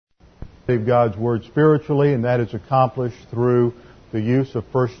Receive God's Word spiritually, and that is accomplished through the use of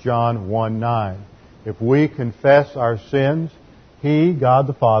 1 John 1:9. If we confess our sins, He, God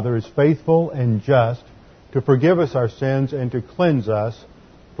the Father, is faithful and just to forgive us our sins and to cleanse us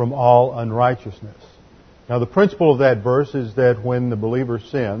from all unrighteousness. Now, the principle of that verse is that when the believer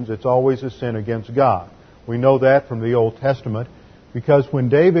sins, it's always a sin against God. We know that from the Old Testament because when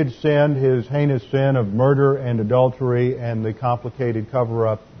David sinned his heinous sin of murder and adultery and the complicated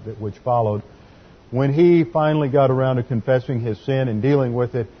cover-up which followed, when he finally got around to confessing his sin and dealing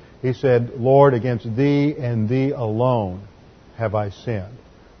with it, he said, "Lord, against Thee and Thee alone have I sinned."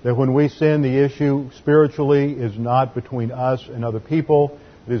 That when we sin, the issue spiritually is not between us and other people.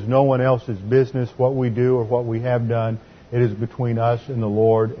 It is no one else's business what we do or what we have done. It is between us and the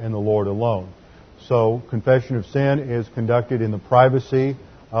Lord alone. So confession of sin is conducted in the privacy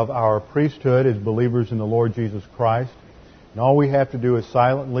of our priesthood as believers in the Lord Jesus Christ. And all we have to do is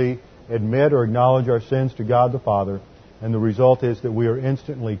silently admit or acknowledge our sins to God the Father. And the result is that we are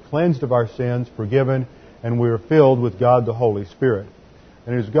instantly cleansed of our sins, forgiven, and we are filled with God the Holy Spirit.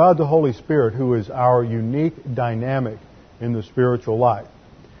 And it is God the Holy Spirit who is our unique dynamic in the spiritual life.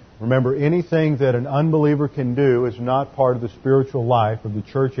 Remember, anything that an unbeliever can do is not part of the spiritual life of the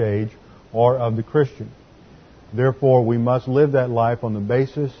church age or of the Christian. Therefore, we must live that life on the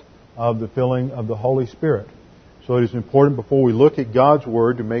basis of the filling of the Holy Spirit. So it is important before we look at God's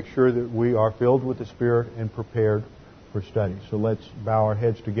Word to make sure that we are filled with the Spirit and prepared for study. So let's bow our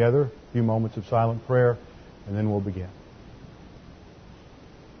heads together, a few moments of silent prayer, and then we'll begin.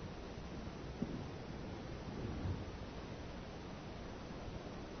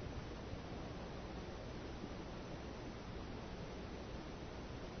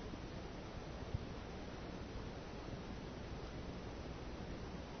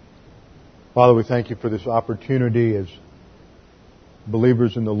 Father, we thank You for this opportunity as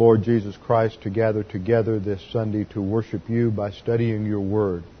believers in the Lord Jesus Christ to gather together this Sunday to worship You by studying Your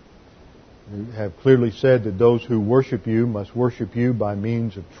Word. You have clearly said that those who worship You must worship You by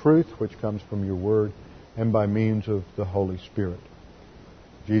means of truth, which comes from Your Word, and by means of the Holy Spirit.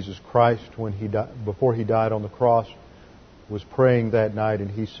 Jesus Christ, before He died on the cross, was praying that night, and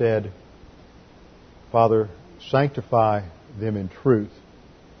He said, "Father, sanctify them in truth.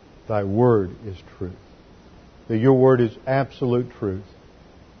 Thy Word is truth." That Your Word is absolute truth.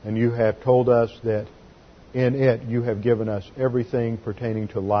 And You have told us that in it You have given us everything pertaining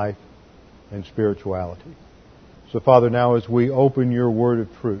to life and spirituality. So, Father, now as we open Your Word of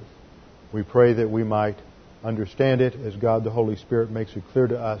truth, we pray that we might understand it as God the Holy Spirit makes it clear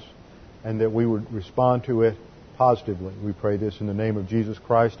to us, and that we would respond to it positively. We pray this in the name of Jesus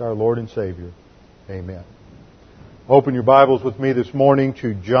Christ, our Lord and Savior. Amen. Open your Bibles with me this morning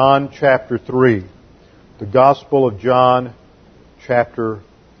to John chapter 3. The Gospel of John chapter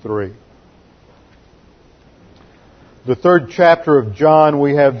 3. The third chapter of John,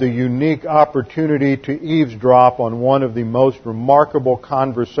 we have the unique opportunity to eavesdrop on one of the most remarkable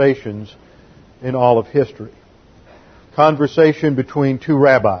conversations in all of history. Conversation between two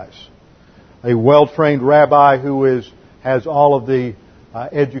rabbis. A well-trained rabbi who has all of the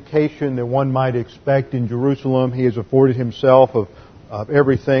education that one might expect in Jerusalem. He has afforded himself of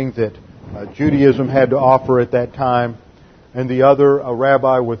everything that Judaism had to offer at that time. And the other, a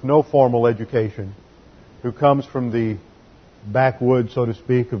rabbi with no formal education, who comes from the backwoods, so to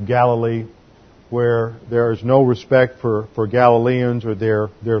speak, of Galilee, where there is no respect for Galileans or their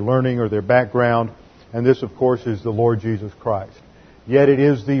learning or their background. And this, of course, is the Lord Jesus Christ. Yet it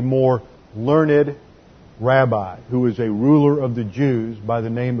is the more learned rabbi, who is a ruler of the Jews by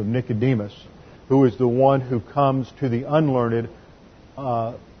the name of Nicodemus, who is the one who comes to the unlearned,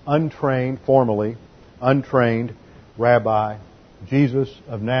 formally untrained rabbi, Jesus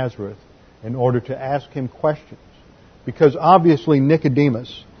of Nazareth, in order to ask him questions. Because obviously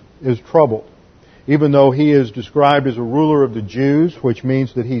Nicodemus is troubled. Even though he is described as a ruler of the Jews, which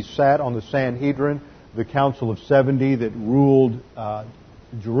means that he sat on the Sanhedrin, the Council of 70 that ruled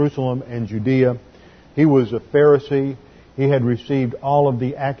Jerusalem and Judea. He was a Pharisee. He had received all of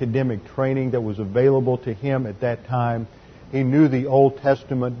the academic training that was available to him at that time. He knew the Old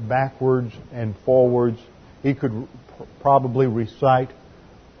Testament backwards and forwards. He could probably recite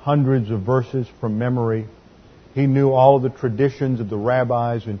hundreds of verses from memory. He knew all of the traditions of the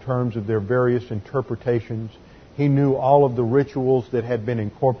rabbis in terms of their various interpretations. He knew all of the rituals that had been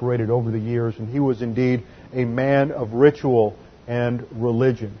incorporated over the years, and he was indeed a man of ritual and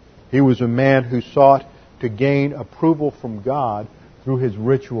religion. He was a man who sought to gain approval from God through his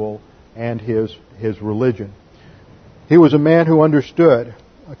ritual and his religion. He was a man who understood,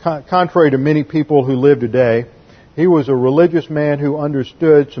 contrary to many people who live today, He was a religious man who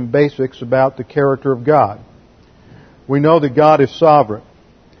understood some basics about the character of God. We know that God is sovereign.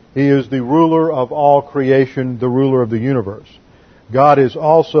 He is the ruler of all creation, the ruler of the universe. God is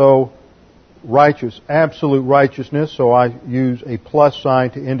also righteous, absolute righteousness, so I use a plus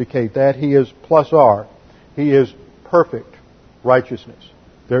sign to indicate that. He is plus R. He is perfect righteousness.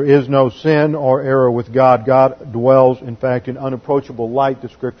 There is no sin or error with God. God dwells, in fact, in unapproachable light, the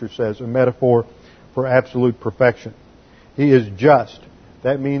Scripture says, a metaphor for absolute perfection. He is just.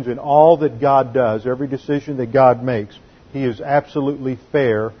 That means in all that God does, every decision that God makes, He is absolutely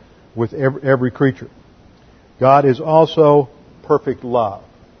fair with every creature. God is also perfect love.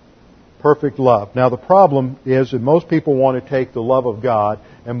 Perfect love. Now the problem is that most people want to take the love of God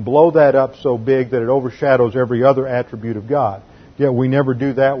and blow that up so big that it overshadows every other attribute of God. Yet we never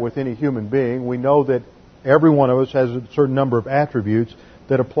do that with any human being. We know that every one of us has a certain number of attributes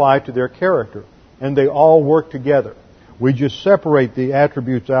that apply to their character, and they all work together. We just separate the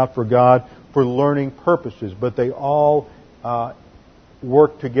attributes out for God for learning purposes, but they all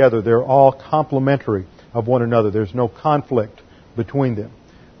work together. They're all complementary of one another. There's no conflict between them.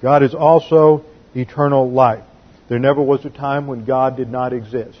 God is also eternal life. There never was a time when God did not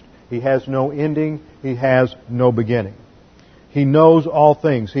exist. He has no ending. He has no beginning. He knows all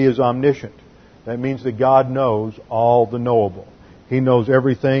things. He is omniscient. That means that God knows all the knowable. He knows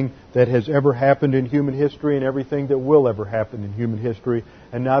everything that has ever happened in human history and everything that will ever happen in human history.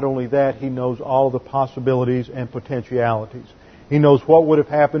 And not only that, He knows all the possibilities and potentialities. He knows what would have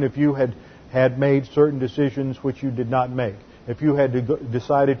happened if you had made certain decisions which you did not make. If you had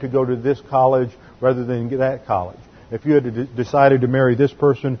decided to go to this college rather than that college. If you had decided to marry this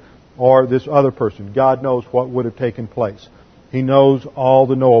person or this other person. God knows what would have taken place. He knows all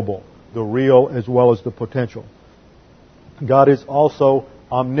the knowable, the real as well as the potential. God is also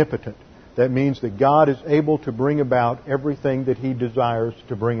omnipotent. That means that God is able to bring about everything that He desires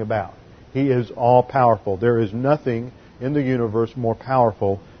to bring about. He is all-powerful. There is nothing in the universe more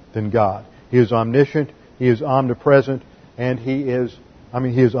powerful than God. He is omniscient, He is omnipresent, and He is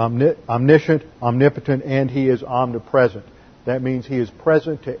omniscient, omnipotent, and He is omnipresent. That means He is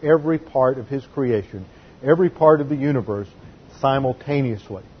present to every part of His creation, every part of the universe,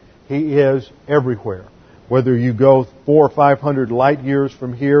 simultaneously. He is everywhere. Whether you go 400 or 500 light years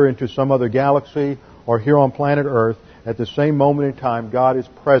from here into some other galaxy or here on planet Earth, at the same moment in time, God is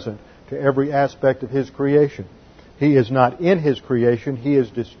present to every aspect of His creation. He is not in His creation. He is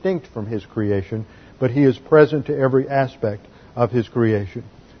distinct from His creation, but He is present to every aspect of His creation.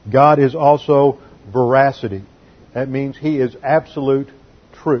 God is also veracity. That means He is absolute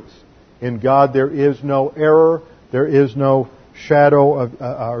truth. In God there is no error. There is no shadow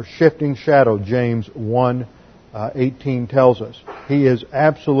or shifting shadow, James 1:18 tells us. He is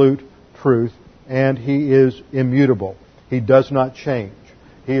absolute truth, and He is immutable. He does not change.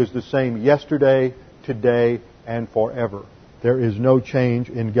 He is the same yesterday, today, and forever. There is no change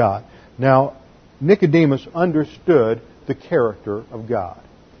in God. Now, Nicodemus understood the character of God.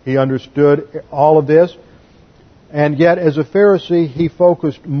 He understood all of this, and yet as a Pharisee, he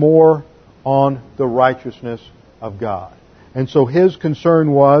focused more on the righteousness of God. And so his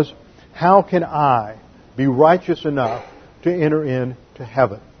concern was, how can I be righteous enough to enter into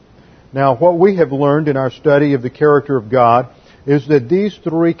heaven? Now, what we have learned in our study of the character of God is that these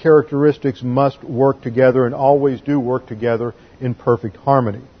three characteristics must work together and always do work together in perfect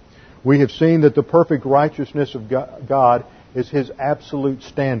harmony. We have seen that the perfect righteousness of God is His absolute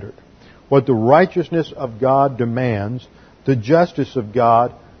standard. What the righteousness of God demands, the justice of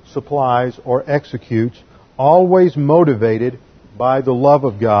God supplies or executes, always motivated by the love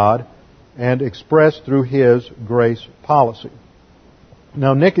of God and expressed through His grace policy.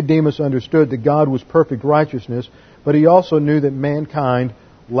 Now, Nicodemus understood that God was perfect righteousness, but he also knew that mankind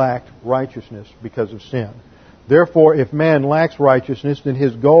lacked righteousness because of sin. Therefore, if man lacks righteousness, then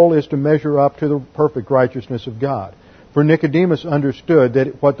his goal is to measure up to the perfect righteousness of God. For Nicodemus understood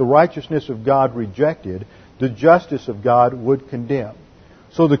that what the righteousness of God rejected, the justice of God would condemn.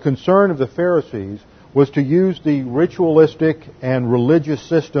 So the concern of the Pharisees was to use the ritualistic and religious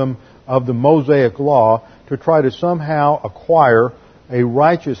system of the Mosaic Law to try to somehow acquire a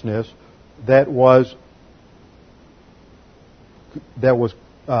righteousness that would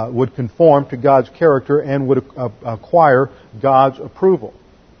conform to God's character and would acquire God's approval.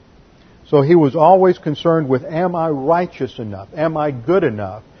 So he was always concerned with, am I righteous enough? Am I good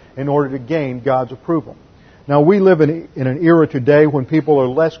enough in order to gain God's approval? Now, we live in an era today when people are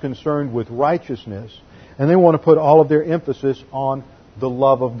less concerned with righteousness, and they want to put all of their emphasis on the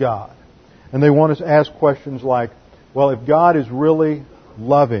love of God. And they want us to ask questions like, well, if God is really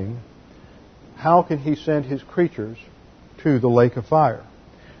loving, how can He send His creatures to the lake of fire?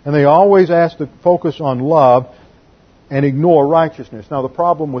 And they always ask to focus on love and ignore righteousness. Now the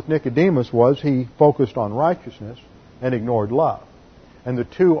problem with Nicodemus was he focused on righteousness and ignored love. And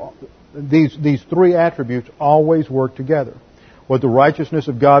these three attributes always work together. What the righteousness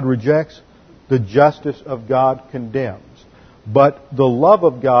of God rejects, the justice of God condemns. But the love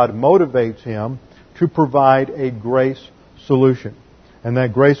of God motivates him to provide a grace solution. And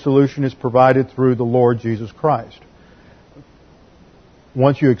that grace solution is provided through the Lord Jesus Christ.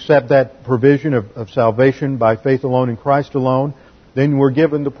 Once you accept that provision of salvation by faith alone in Christ alone, then we're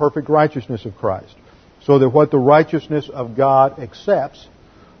given the perfect righteousness of Christ. So that what the righteousness of God accepts,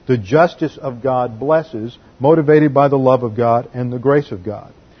 the justice of God blesses, motivated by the love of God and the grace of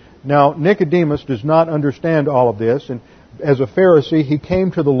God. Now, Nicodemus does not understand all of this, and as a Pharisee, he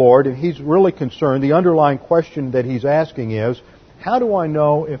came to the Lord, and he's really concerned. The underlying question that he's asking is, how do I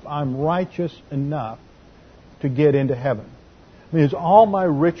know if I'm righteous enough to get into heaven? I mean, is all my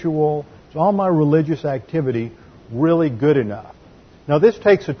ritual, is all my religious activity really good enough? Now, this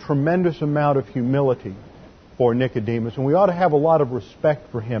takes a tremendous amount of humility for Nicodemus, and we ought to have a lot of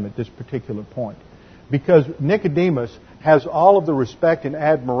respect for him at this particular point. Because Nicodemus has all of the respect and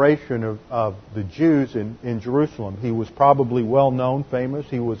admiration of the Jews in Jerusalem. He was probably well known, famous.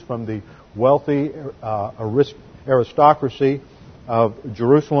 He was from the wealthy aristocracy of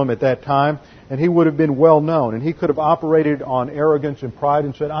Jerusalem at that time, and he would have been well known. And he could have operated on arrogance and pride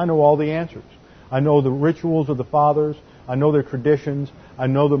and said, I know all the answers. I know the rituals of the fathers. I know their traditions. I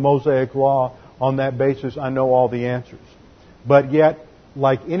know the Mosaic law. On that basis, I know all the answers. But yet,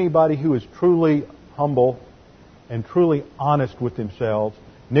 like anybody who is truly humble and truly honest with themselves,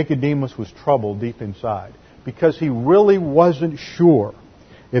 Nicodemus was troubled deep inside because he really wasn't sure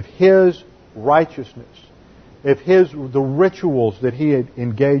if his righteousness, if the rituals that he had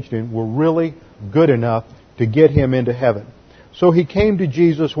engaged in were really good enough to get him into heaven. So he came to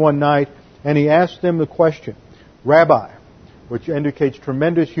Jesus one night and he asked him the question, Rabbi, which indicates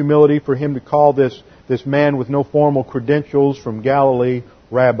tremendous humility for him to call this man with no formal credentials from Galilee,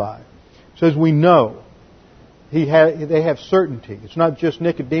 Rabbi. It says, we know. They have certainty. It's not just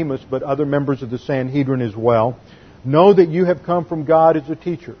Nicodemus, but other members of the Sanhedrin as well. Know that you have come from God as a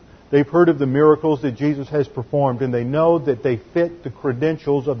teacher. They've heard of the miracles that Jesus has performed, and they know that they fit the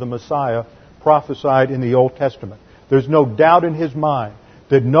credentials of the Messiah prophesied in the Old Testament. There's no doubt in his mind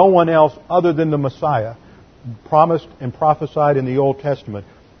that no one else other than the Messiah promised and prophesied in the Old Testament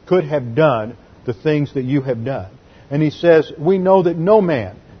could have done the things that you have done. And he says, we know that no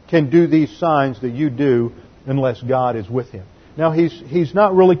man can do these signs that you do unless God is with him. Now, he's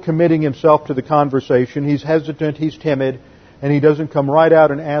not really committing himself to the conversation. He's hesitant, he's timid, and he doesn't come right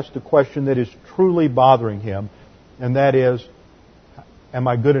out and ask the question that is truly bothering him, and that is, am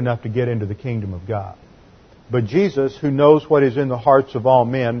I good enough to get into the kingdom of God? But Jesus, who knows what is in the hearts of all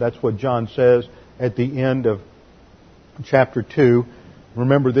men, that's what John says at the end of chapter 2.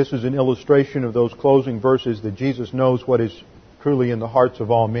 Remember, this is an illustration of those closing verses that Jesus knows what is truly in the hearts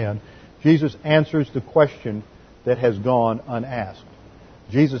of all men. Jesus answers the question that has gone unasked.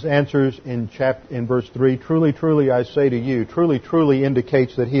 Jesus answers in verse 3, truly, truly, I say to you. Truly, truly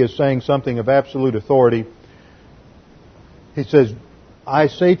indicates that he is saying something of absolute authority. He says, I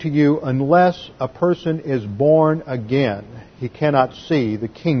say to you, unless a person is born again, he cannot see the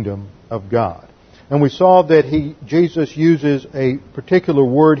kingdom of God. And we saw that Jesus uses a particular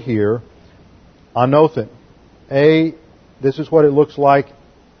word here, anothen. This is what it looks like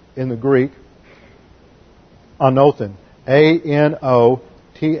in the Greek, anothen. A-N-O-T-H-E-N.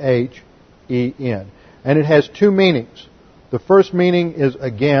 And it has two meanings. The first meaning is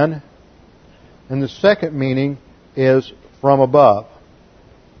again, and the second meaning is from above.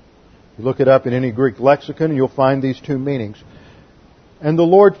 You look it up in any Greek lexicon and you'll find these two meanings. And the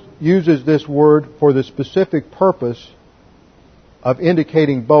Lord uses this word for the specific purpose of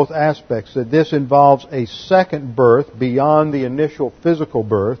indicating both aspects, that this involves a second birth beyond the initial physical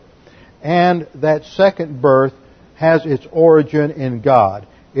birth, and that second birth has its origin in God.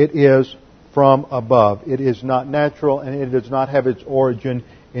 It is from above. It is not natural, and it does not have its origin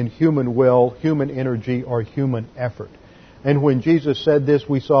in human will, human energy, or human effort. And when Jesus said this,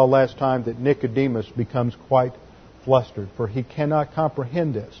 we saw last time that Nicodemus becomes quite flustered, for he cannot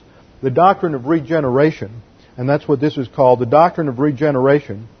comprehend this. The doctrine of regeneration, and that's what this is called, the doctrine of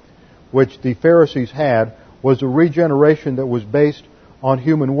regeneration, which the Pharisees had, was a regeneration that was based on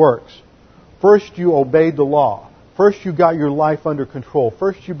human works. First you obeyed the law. First you got your life under control.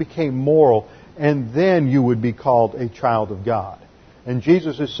 First you became moral, and then you would be called a child of God. And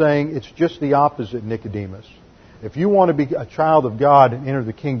Jesus is saying it's just the opposite, Nicodemus. If you want to be a child of God and enter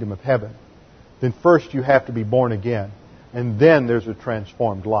the kingdom of heaven, then first you have to be born again. And then there's a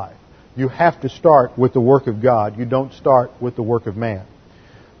transformed life. You have to start with the work of God. You don't start with the work of man.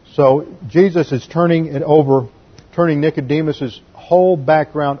 So Jesus is turning Nicodemus' whole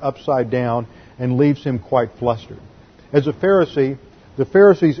background upside down and leaves him quite flustered. As a Pharisee, the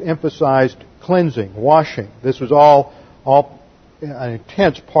Pharisees emphasized cleansing, washing. This was all an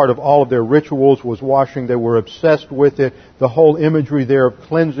intense part of all of their rituals was washing. They were obsessed with it. The whole imagery there of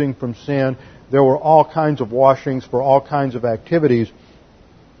cleansing from sin. There were all kinds of washings for all kinds of activities.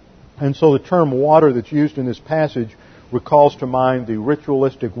 And so the term water that's used in this passage recalls to mind the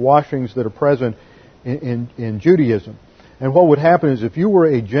ritualistic washings that are present in Judaism. And what would happen is if you were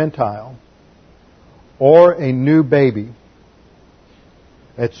a Gentile or a new baby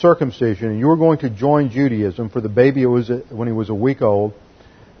at circumcision and you were going to join Judaism, for the baby when he was a week old,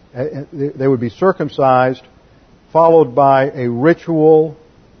 they would be circumcised, followed by a ritual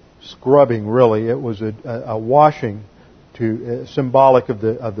scrubbing, really. It was a washing symbolic of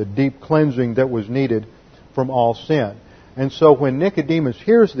the deep cleansing that was needed from all sin. And so when Nicodemus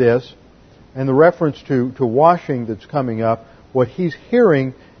hears this, and the reference to washing that's coming up, what he's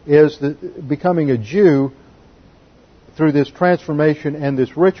hearing is that becoming a Jew through this transformation and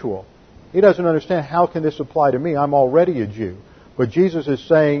this ritual. He doesn't understand, how can this apply to me? I'm already a Jew. What Jesus is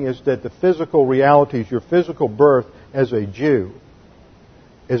saying is that the physical realities, your physical birth as a Jew,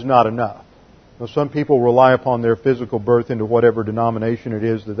 is not enough. Now, some people rely upon their physical birth into whatever denomination it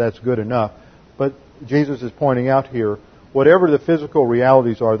is that's good enough. But Jesus is pointing out here, whatever the physical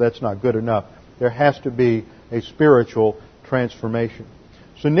realities are, that's not good enough. There has to be a spiritual transformation.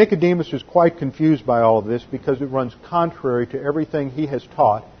 So Nicodemus is quite confused by all of this because it runs contrary to everything he has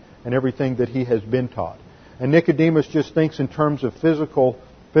taught and everything that he has been taught. And Nicodemus just thinks in terms of physical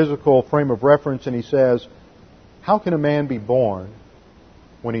frame of reference, and he says, how can a man be born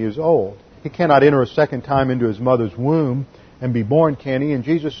when he is old? He cannot enter a second time into his mother's womb and be born, can he? And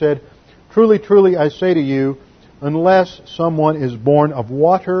Jesus said, truly, truly, I say to you, unless someone is born of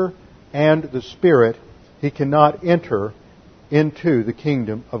water and the Spirit, he cannot enter into the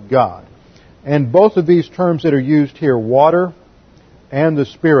kingdom of God. And both of these terms that are used here, water and the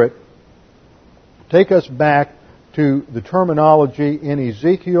Spirit, take us back to the terminology in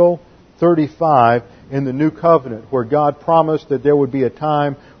Ezekiel 35 in the New Covenant, where God promised that there would be a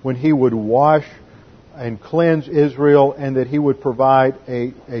time when He would wash and cleanse Israel and that He would provide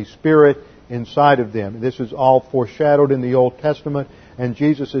a Spirit inside of them. This is all foreshadowed in the Old Testament, and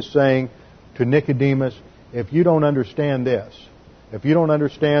Jesus is saying to Nicodemus, if you don't understand this, if you don't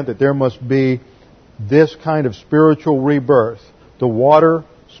understand that there must be this kind of spiritual rebirth, the water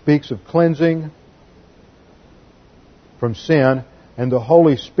speaks of cleansing from sin, and the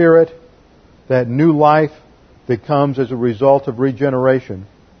Holy Spirit, that new life that comes as a result of regeneration.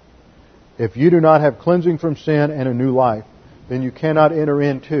 If you do not have cleansing from sin and a new life, then you cannot enter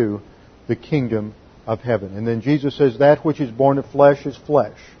into the kingdom of heaven. And then Jesus says, that which is born of flesh is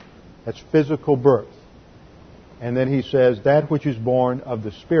flesh. That's physical birth. And then He says, that which is born of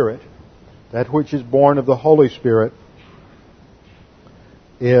the Spirit, that which is born of the Holy Spirit,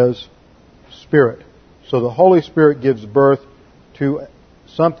 is Spirit. So the Holy Spirit gives birth to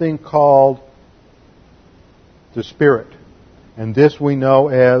something called the Spirit. And this we know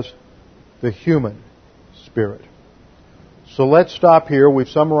as the human spirit. So let's stop here. We've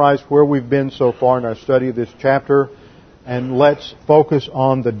summarized where we've been so far in our study of this chapter, and let's focus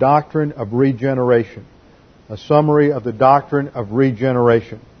on the doctrine of regeneration. A summary of the doctrine of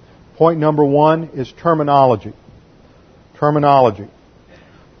regeneration. Point number 1 is terminology. Terminology.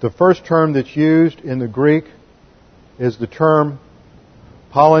 The first term that's used in the Greek is the term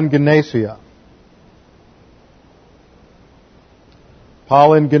palingenesia.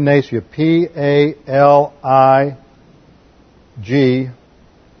 Palingenesia.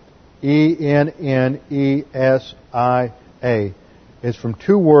 P-A-L-I-G-E-N-N-E-S-I-A. It's from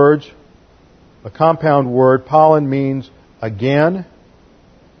two words, a compound word. Palin means again,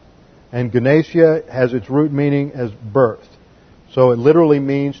 and genesia has its root meaning as birth. So it literally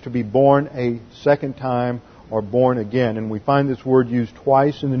means to be born a second time or born again. And we find this word used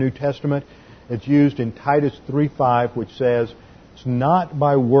twice in the New Testament. It's used in Titus 3:5, which says, it's not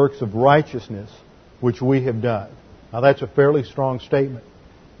by works of righteousness which we have done. Now that's a fairly strong statement.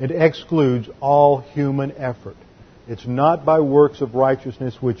 It excludes all human effort. It's not by works of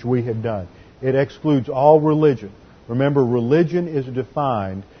righteousness which we have done. It excludes all religion. Remember, religion is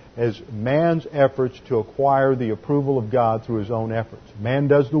defined as man's efforts to acquire the approval of God through his own efforts. Man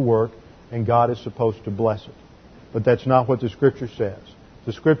does the work, and God is supposed to bless it. But that's not what the Scripture says.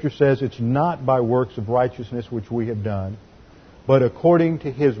 The Scripture says it's not by works of righteousness which we have done, but according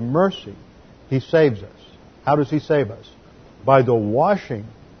to His mercy, He saves us. How does He save us? By the washing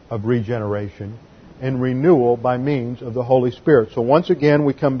of regeneration and renewal by means of the Holy Spirit. So once again,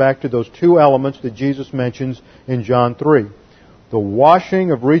 we come back to those two elements that Jesus mentions in John 3. The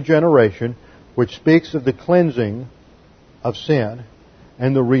washing of regeneration, which speaks of the cleansing of sin,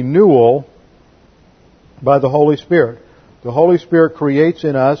 and the renewal by the Holy Spirit. The Holy Spirit creates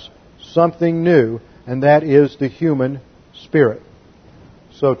in us something new, and that is the human spirit.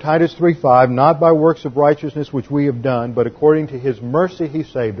 So Titus 3:5, not by works of righteousness which we have done, but according to His mercy He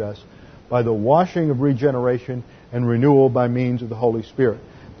saved us, by the washing of regeneration and renewal by means of the Holy Spirit.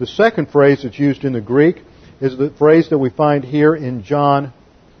 The second phrase that's used in the Greek is the phrase that we find here in John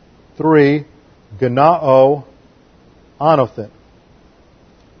 3, genao anothen.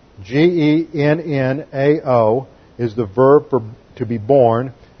 G-E-N-N-A-O is the verb for to be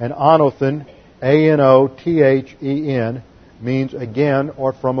born, and anothen, A-N-O-T-H-E-N, means again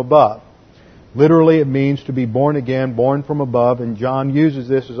or from above. Literally it means to be born again, born from above, and John uses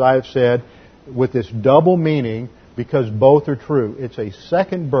this, as I have said, with this double meaning because both are true. It's a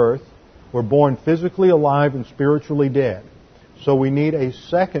second birth. We're born physically alive and spiritually dead. So we need a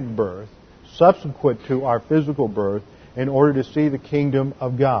second birth subsequent to our physical birth in order to see the kingdom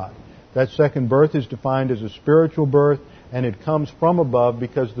of God. That second birth is defined as a spiritual birth, and it comes from above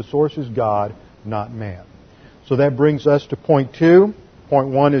because the source is God, not man. So that brings us to point 2. Point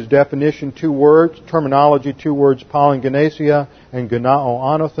 1 is definition, 2 words, terminology, 2 words, palingenesia and genao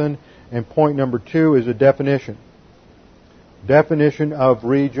anothen. And point number 2 is a definition. Definition of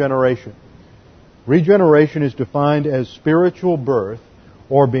regeneration. Regeneration is defined as spiritual birth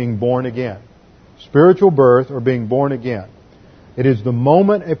or being born again. Spiritual birth or being born again. It is the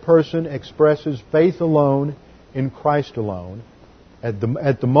moment a person expresses faith alone in Christ alone. At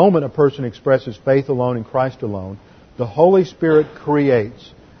the moment a person expresses faith alone in Christ alone, the Holy Spirit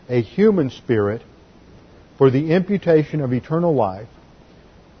creates a human spirit for the imputation of eternal life,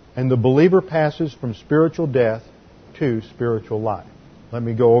 and the believer passes from spiritual death to spiritual life. Let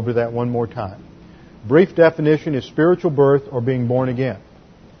me go over that one more time. Brief definition is spiritual birth or being born again.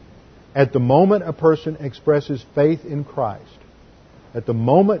 At the moment a person expresses faith in Christ, at the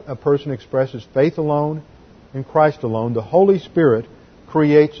moment a person expresses faith alone in Christ alone, the Holy Spirit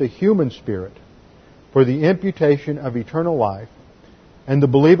creates a human spirit for the imputation of eternal life, and the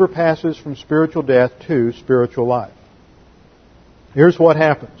believer passes from spiritual death to spiritual life. Here's what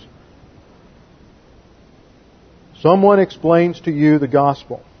happens. Someone explains to you the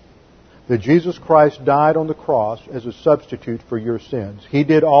gospel, that Jesus Christ died on the cross as a substitute for your sins. He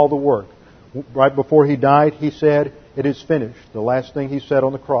did all the work. Right before He died, He said, "It is finished." The last thing He said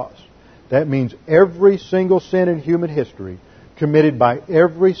on the cross. That means every single sin in human history, committed by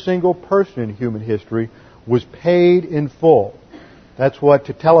every single person in human history, was paid in full. That's what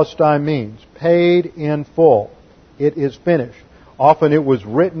tetelestai means. Paid in full. It is finished. Often it was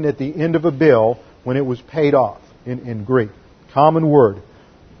written at the end of a bill when it was paid off in Greek. Common word.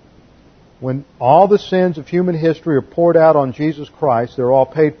 When all the sins of human history are poured out on Jesus Christ, they're all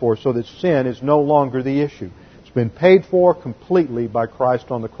paid for, so that sin is no longer the issue. It's been paid for completely by Christ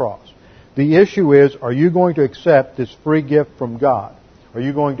on the cross. The issue is, are you going to accept this free gift from God? Are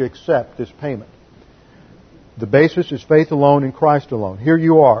you going to accept this payment? The basis is faith alone in Christ alone. Here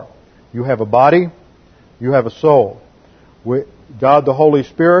you are. You have a body. You have a soul. God the Holy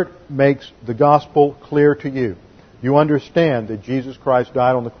Spirit makes the gospel clear to you. You understand that Jesus Christ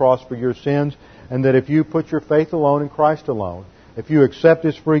died on the cross for your sins, and that if you put your faith alone in Christ alone, if you accept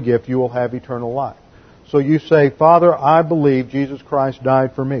His free gift, you will have eternal life. So you say, "Father, I believe Jesus Christ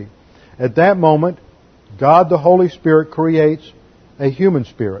died for me." At that moment, God the Holy Spirit creates a human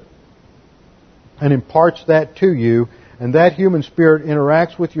spirit and imparts that to you, and that human spirit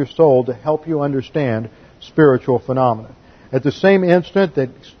interacts with your soul to help you understand spiritual phenomena. At the same instant that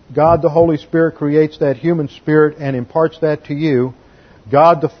God the Holy Spirit creates that human spirit and imparts that to you,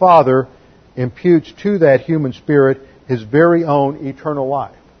 God the Father imputes to that human spirit His very own eternal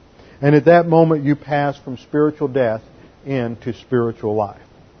life. And at that moment you pass from spiritual death into spiritual life.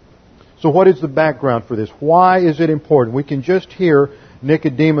 So what is the background for this? Why is it important? We can just hear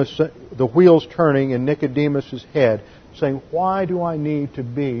Nicodemus, the wheels turning in Nicodemus' head, saying, "Why do I need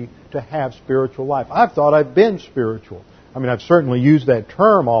to have spiritual life? I've thought I've been spiritual. I mean, I've certainly used that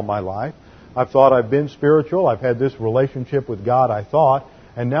term all my life. I've thought I've been spiritual. I've had this relationship with God, I thought.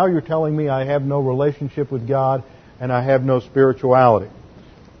 And now you're telling me I have no relationship with God and I have no spirituality."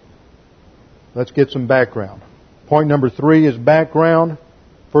 Let's get some background. Point number 3 is background.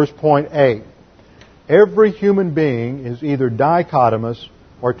 First point A. Every human being is either dichotomous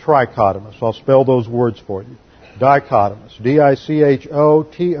or trichotomous. I'll spell those words for you. dichotomous,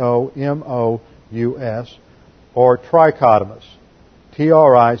 D-I-C-H-O-T-O-M-O-U-S, or trichotomous,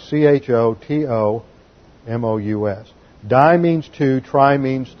 T-R-I-C-H-O-T-O-M-O-U-S. Di means two, tri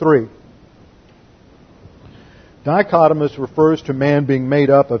means three. Dichotomous refers to man being made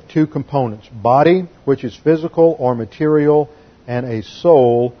up of two components, body, which is physical or material, and a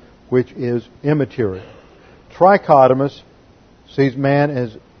soul, which is immaterial. Trichotomous sees man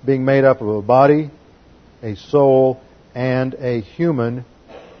as being made up of a body, a soul, and a human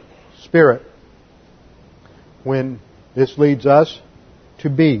spirit. When this leads us to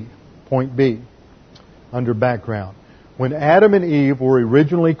B, point B, under background. When Adam and Eve were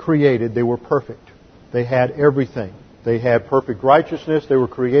originally created, they were perfect. They had everything. They had perfect righteousness. They were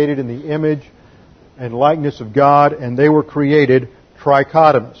created in the image and likeness of God, and they were created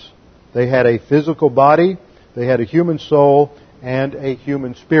trichotomous. They had a physical body, they had a human soul, and a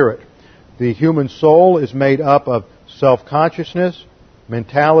human spirit. The human soul is made up of self-consciousness,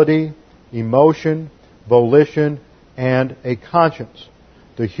 mentality, emotion, volition, and a conscience.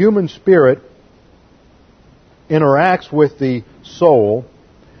 The human spirit interacts with the soul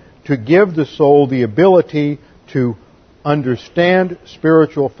to give the soul the ability to understand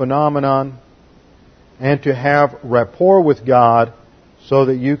spiritual phenomenon and to have rapport with God so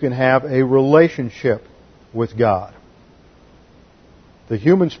that you can have a relationship with God. The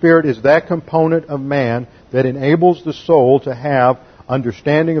human spirit is that component of man that enables the soul to have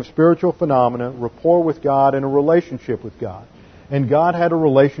understanding of spiritual phenomena, rapport with God, and a relationship with God. And God had a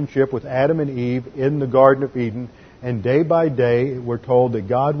relationship with Adam and Eve in the Garden of Eden, and day by day we're told that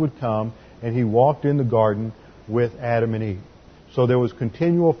God would come and He walked in the garden with Adam and Eve. So there was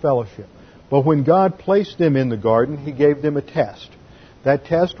continual fellowship. But when God placed them in the garden, He gave them a test. That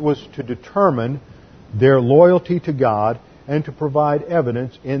test was to determine their loyalty to God and to provide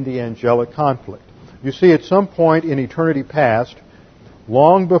evidence in the angelic conflict. You see, at some point in eternity past,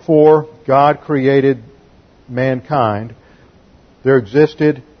 long before God created mankind, there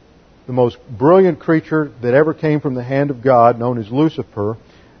existed the most brilliant creature that ever came from the hand of God, known as Lucifer,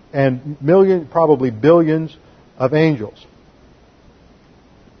 and probably billions of angels.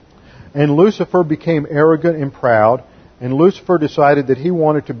 And Lucifer became arrogant and proud, and Lucifer decided that he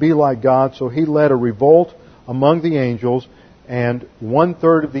wanted to be like God, so he led a revolt among the angels, and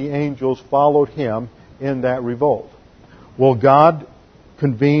 1/3 of the angels followed him in that revolt. Well, God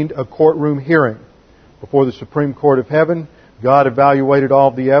convened a courtroom hearing before the Supreme Court of Heaven. God evaluated all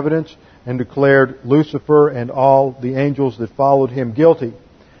of the evidence and declared Lucifer and all the angels that followed him guilty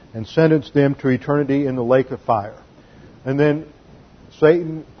and sentenced them to eternity in the lake of fire. And then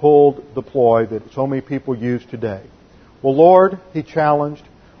Satan pulled the ploy that so many people use today. Well, Lord, he challenged,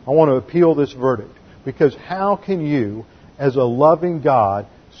 I want to appeal this verdict, because how can you, as a loving God,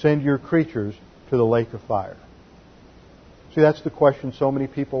 send your creatures to the lake of fire? See, that's the question so many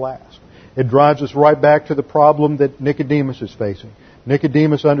people ask. It drives us right back to the problem that Nicodemus is facing.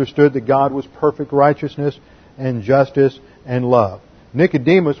 Nicodemus understood that God was perfect righteousness and justice and love.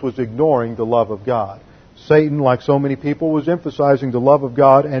 Nicodemus was ignoring the love of God. Satan, like so many people, was emphasizing the love of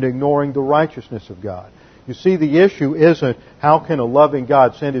God and ignoring the righteousness of God. You see, the issue isn't how can a loving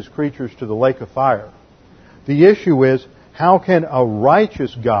God send His creatures to the lake of fire. The issue is how can a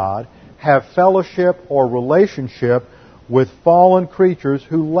righteous God have fellowship or relationship with fallen creatures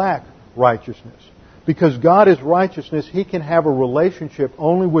who lack righteousness. Because God is righteousness, He can have a relationship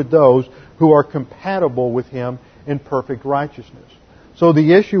only with those who are compatible with Him in perfect righteousness. So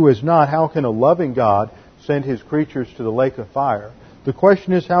the issue is not how can a loving God send His creatures to the lake of fire. The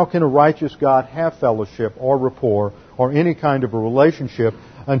question is how can a righteous God have fellowship or rapport or any kind of a relationship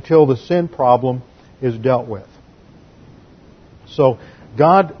until the sin problem is dealt with. So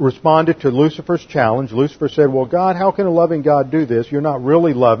God responded to Lucifer's challenge. Lucifer said, well, God, how can a loving God do this? You're not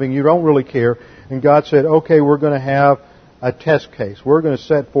really loving. You don't really care. And God said, okay, we're going to have a test case. We're going to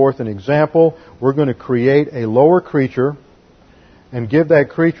set forth an example. We're going to create a lower creature and give that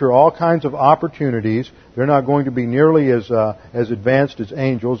creature all kinds of opportunities. They're not going to be nearly as advanced as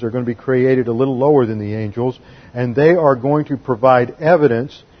angels. They're going to be created a little lower than the angels. And they are going to provide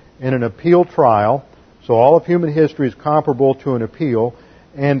evidence in an appeal trial. So all of human history is comparable to an appeal.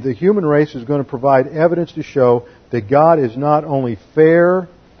 And the human race is going to provide evidence to show that God is not only fair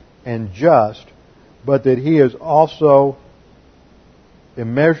and just, but that He is also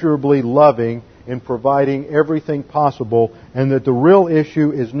immeasurably loving in providing everything possible, and that the real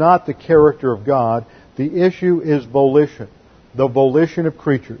issue is not the character of God. The issue is volition, the volition of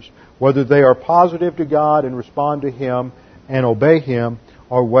creatures, whether they are positive to God and respond to Him and obey Him,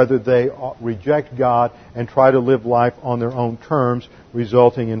 or whether they reject God and try to live life on their own terms,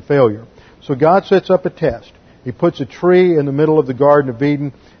 resulting in failure. So God sets up a test. He puts a tree in the middle of the Garden of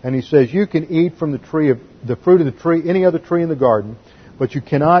Eden, and he says, you can eat from the fruit of the tree, any other tree in the garden, but you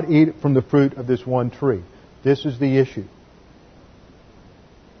cannot eat from the fruit of this one tree. This is the issue.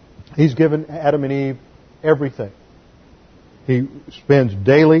 He's given Adam and Eve everything. He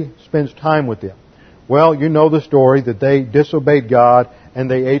spends time with them. Well, you know the story that they disobeyed God and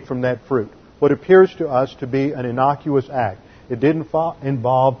they ate from that fruit. What appears to us to be an innocuous act. It didn't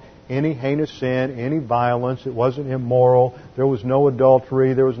involve any heinous sin, any violence. It wasn't immoral. There was no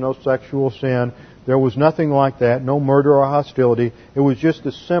adultery. There was no sexual sin. There was nothing like that. No murder or hostility. It was just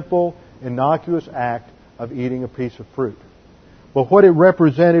a simple, innocuous act of eating a piece of fruit. But what it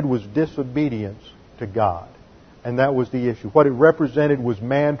represented was disobedience to God. And that was the issue. What it represented was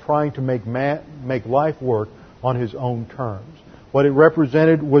man trying to make life work on his own terms. What it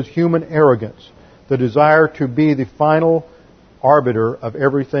represented was human arrogance, the desire to be the final arbiter of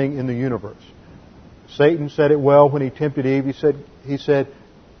everything in the universe. Satan said it well when he tempted Eve. He said,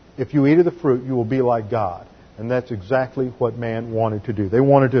 if you eat of the fruit, you will be like God. And that's exactly what man wanted to do. They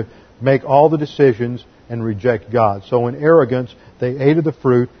wanted to make all the decisions and reject God. So in arrogance, they ate of the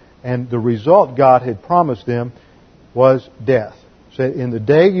fruit, and the result God had promised them was death. Said, in the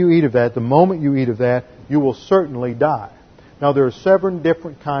day you eat of that, the moment you eat of that, you will certainly die. Now there are 7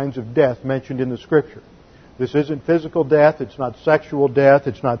 different kinds of death mentioned in the Scripture. This isn't physical death, it's not sexual death,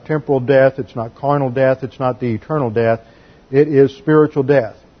 it's not temporal death, it's not carnal death, it's not the eternal death. It is spiritual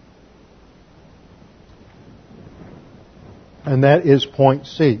death. And that is point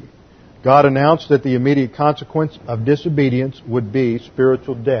C. God announced that the immediate consequence of disobedience would be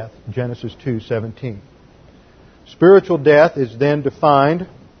spiritual death. Genesis 2:17. Spiritual death is then defined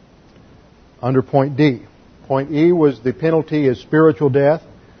under point D. Point E was the penalty is spiritual death.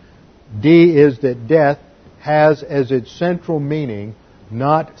 D is that death has as its central meaning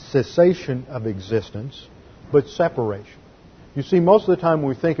not cessation of existence, but separation. You see, most of the time when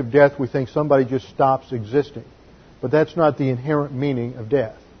we think of death, we think somebody just stops existing. But that's not the inherent meaning of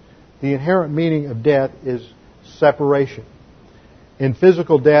death. The inherent meaning of death is separation. In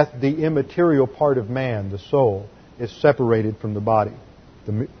physical death, the immaterial part of man, the soul, is separated from the body,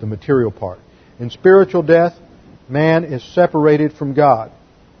 the material part. In spiritual death, man is separated from God.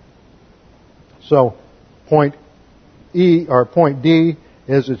 So, point D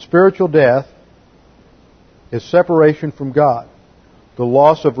is that spiritual death is separation from God. The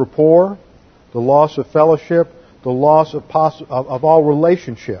loss of rapport, the loss of fellowship, the loss of all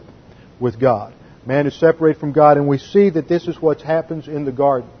relationship with God. Man is separated from God, and we see that this is what happens in the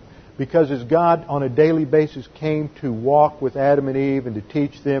garden. Because as God on a daily basis came to walk with Adam and Eve and to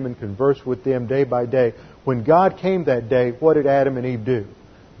teach them and converse with them day by day, when God came that day, what did Adam and Eve do?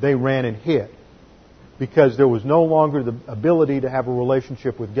 They ran and hid. Because there was no longer the ability to have a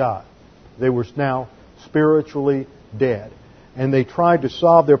relationship with God. They were now spiritually dead. And they tried to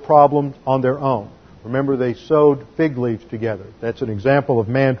solve their problem on their own. Remember, they sewed fig leaves together. That's an example of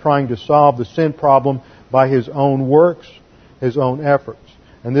man trying to solve the sin problem by his own works, his own efforts.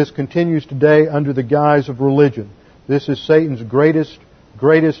 And this continues today under the guise of religion. This is Satan's greatest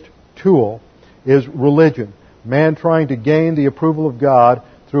tool, is religion. Man trying to gain the approval of God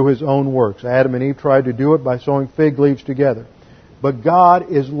through his own works. Adam and Eve tried to do it by sewing fig leaves together. But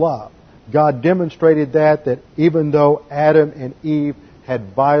God is love. God demonstrated that even though Adam and Eve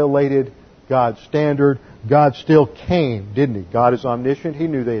had violated God's standard, God still came, didn't He? God is omniscient. He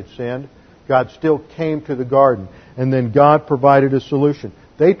knew they had sinned. God still came to the garden. And then God provided a solution.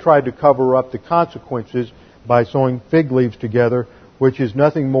 They tried to cover up the consequences by sewing fig leaves together, which is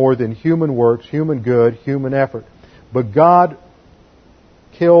nothing more than human works, human good, human effort. But God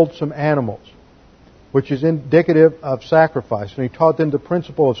killed some animals, which is indicative of sacrifice. And He taught them the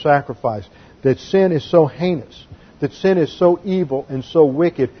principle of sacrifice, that sin is so heinous, that sin is so evil and so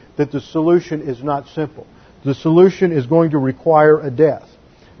wicked, that the solution is not simple. The solution is going to require a death.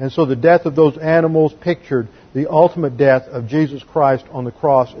 And so the death of those animals pictured the ultimate death of Jesus Christ on the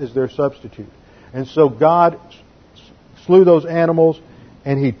cross as their substitute. And so God slew those animals,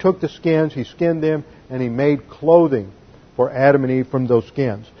 and He took the skins, He skinned them, and He made clothing for Adam and Eve from those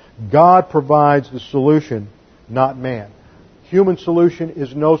skins. God provides the solution, not man. Human solution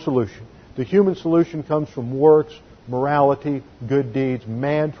is no solution. The human solution comes from works, morality, good deeds,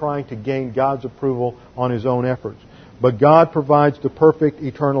 man trying to gain God's approval on his own efforts. But God provides the perfect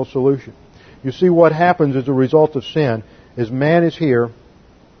eternal solution. You see, what happens as a result of sin is man is here,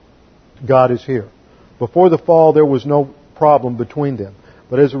 God is here. Before the fall, there was no problem between them.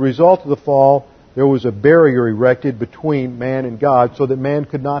 But as a result of the fall, there was a barrier erected between man and God so that man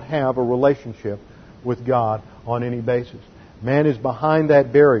could not have a relationship with God on any basis. Man is behind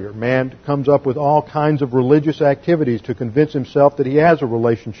that barrier. Man comes up with all kinds of religious activities to convince himself that he has a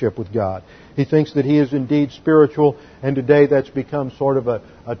relationship with God. He thinks that he is indeed spiritual, and today that's become sort of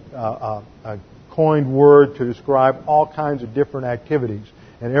a coined word to describe all kinds of different activities.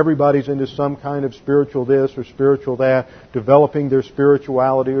 And everybody's into some kind of spiritual this or spiritual that, developing their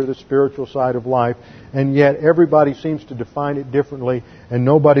spirituality or the spiritual side of life. And yet everybody seems to define it differently, and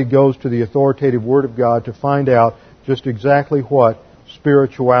nobody goes to the authoritative Word of God to find out just exactly what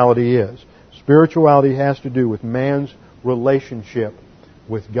spirituality is. Spirituality has to do with man's relationship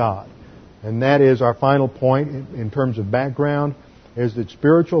with God. And that is our final point in terms of background, is that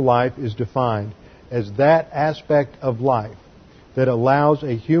spiritual life is defined as that aspect of life that allows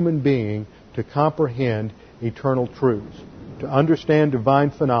a human being to comprehend eternal truths, to understand divine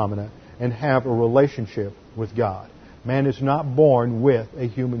phenomena, and have a relationship with God. Man is not born with a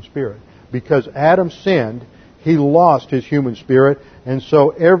human spirit. Because Adam sinned, he lost his human spirit, and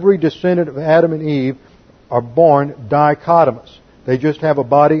so every descendant of Adam and Eve are born dichotomous. They just have a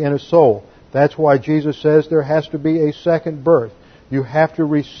body and a soul. That's why Jesus says there has to be a second birth. You have to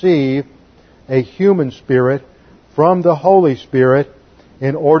receive a human spirit from the Holy Spirit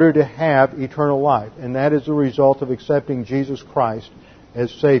in order to have eternal life. And that is the result of accepting Jesus Christ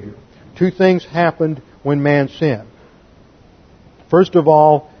as Savior. Two things happened when man sinned. First of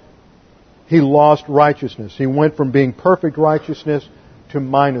all, he lost righteousness. He went from being perfect righteousness to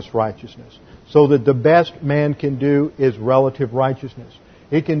minus righteousness. So that the best man can do is relative righteousness.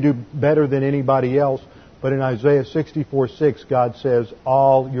 He can do better than anybody else, but in Isaiah 64:6, God says,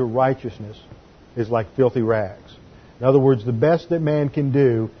 all your righteousness is like filthy rags. In other words, the best that man can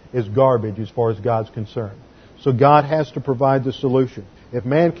do is garbage as far as God's concerned. So God has to provide the solution. If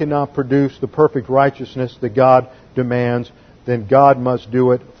man cannot produce the perfect righteousness that God demands, then God must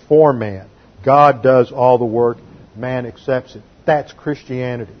do it for man. God does all the work. Man accepts it. That's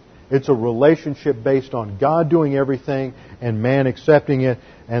Christianity. It's a relationship based on God doing everything and man accepting it,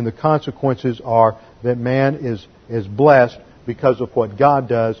 and the consequences are that man is blessed because of what God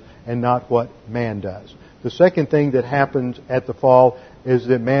does and not what man does. The second thing that happens at the fall is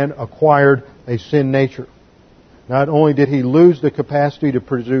that man acquired a sin nature. Not only did he lose the capacity to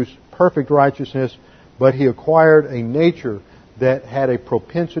produce perfect righteousness, but he acquired a nature that had a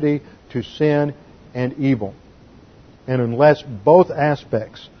propensity to sin and evil. And unless both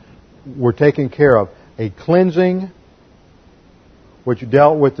aspects were taken care of, a cleansing, which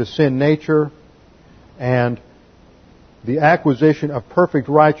dealt with the sin nature, and the acquisition of perfect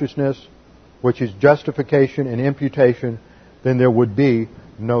righteousness, which is justification and imputation, then there would be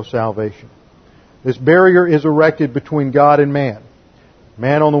no salvation. This barrier is erected between God and man.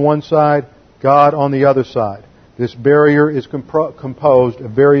 Man on the one side, God on the other side. This barrier is composed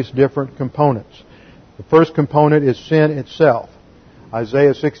of various different components. The first component is sin itself.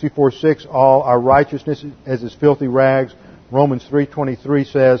 Isaiah 64:6, all our righteousness as is filthy rags. Romans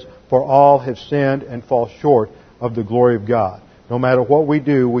 3:23 says, for all have sinned and fall short of the glory of God. No matter what we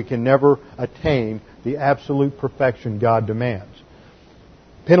do, we can never attain the absolute perfection God demands.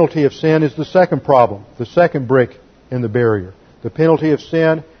 Penalty of sin is the second problem, the second brick in the barrier. The penalty of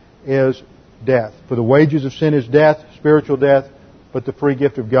sin is death. For the wages of sin is death, spiritual death, but the free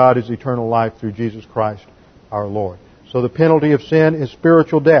gift of God is eternal life through Jesus Christ our Lord. So the penalty of sin is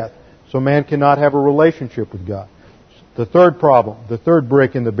spiritual death. So man cannot have a relationship with God. The third problem, the third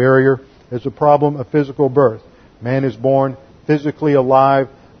brick in the barrier, is the problem of physical birth. Man is born physically alive,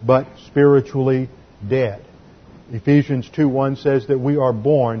 but spiritually dead. Ephesians 2:1 says that we are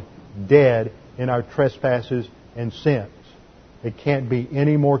born dead in our trespasses and sins. It can't be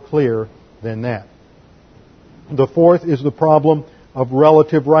any more clear than that. The fourth is the problem of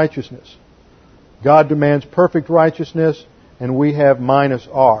relative righteousness. God demands perfect righteousness, and we have minus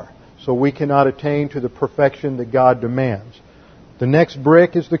R. So we cannot attain to the perfection that God demands. The next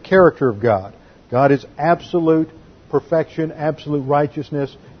brick is the character of God. God is absolute perfection, absolute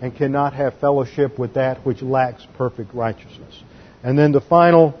righteousness, and cannot have fellowship with that which lacks perfect righteousness. And then the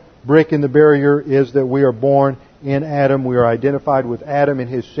final brick in the barrier is that we are born in Adam. We are identified with Adam in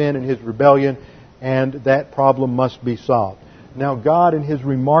his sin and his rebellion, and that problem must be solved. Now, God, in his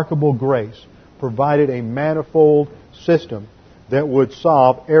remarkable grace, provided a manifold system that would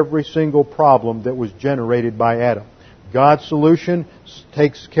solve every single problem that was generated by Adam. God's solution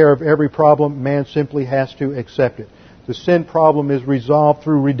takes care of every problem. Man simply has to accept it. The sin problem is resolved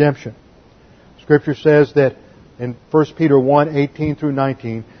through redemption. Scripture says that in 1 Peter 1:18 through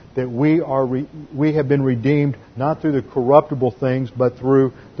 19, that we have been redeemed not through the corruptible things, but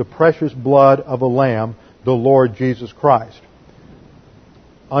through the precious blood of a lamb, the Lord Jesus Christ.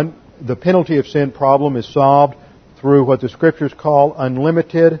 The penalty of sin problem is solved through what the Scriptures call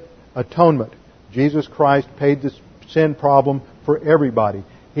unlimited atonement. Jesus Christ paid the sin problem for everybody.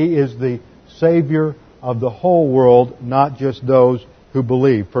 He is the Savior of the whole world, not just those who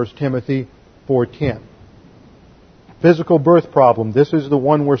believe. 1 Timothy 4:10. Physical birth problem. This is the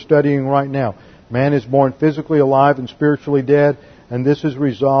one we're studying right now. Man is born physically alive and spiritually dead, and this is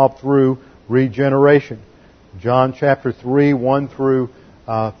resolved through regeneration. John chapter 3, 1 through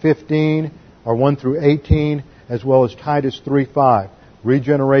 15, or 1 through 18, as well as Titus 3:5.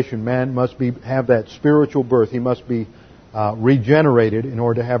 Regeneration. Man must have that spiritual birth. He must be regenerated in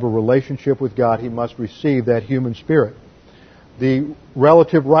order to have a relationship with God. He must receive that human spirit. The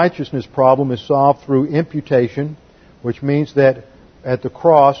relative righteousness problem is solved through imputation, which means that at the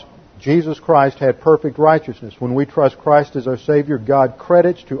cross, Jesus Christ had perfect righteousness. When we trust Christ as our Savior, God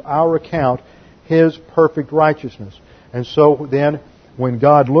credits to our account His perfect righteousness. And so then, when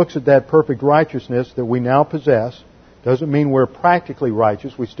God looks at that perfect righteousness that we now possess, doesn't mean we're practically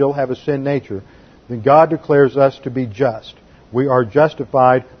righteous, we still have a sin nature, then God declares us to be just. We are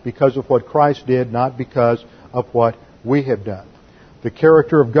justified because of what Christ did, not because of what we have done. The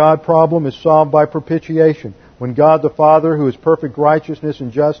character of God problem is solved by propitiation. When God the Father, who is perfect righteousness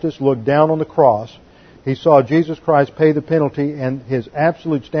and justice, looked down on the cross, He saw Jesus Christ pay the penalty, and His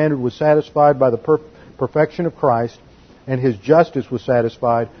absolute standard was satisfied by the perfection of Christ, and His justice was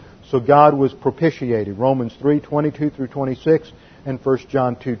satisfied, so God was propitiated. Romans 3:22 through 26 and 1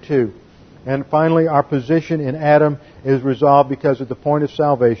 John 2:2. And finally, our position in Adam is resolved because at the point of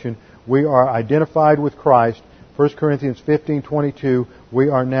salvation, we are identified with Christ. 1 Corinthians 15:22, we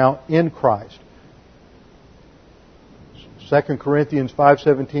are now in Christ. 2 Corinthians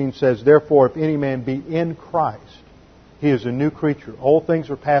 5:17 says, "Therefore, if any man be in Christ, he is a new creature. Old things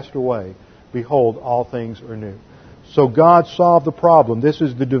are passed away. Behold, all things are new." So God solved the problem. This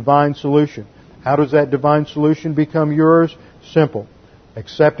is the divine solution. How does that divine solution become yours? Simple.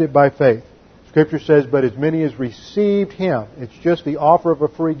 Accept it by faith. Scripture says, "But as many as received Him," it's just the offer of a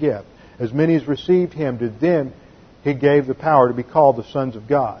free gift. "As many as received Him, to them He gave the power to be called the sons of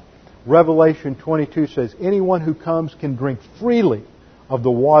God." Revelation 22 says, anyone who comes can drink freely of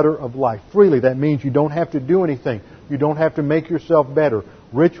the water of life. Freely, that means you don't have to do anything. You don't have to make yourself better.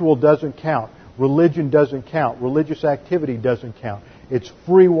 Ritual doesn't count. Religion doesn't count. Religious activity doesn't count. It's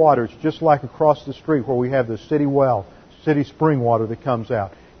free water. It's just like across the street where we have the city well, city spring water that comes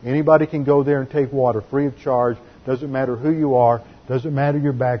out. Anybody can go there and take water free of charge. Doesn't matter who you are. Doesn't matter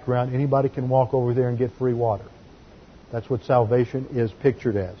your background. Anybody can walk over there and get free water. That's what salvation is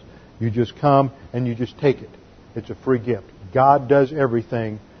pictured as. You just come and you just take it. It's a free gift. God does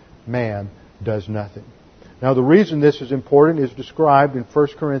everything. Man does nothing. Now the reason this is important is described in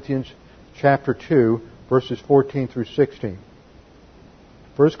 1 Corinthians chapter 2, verses 14 through 16.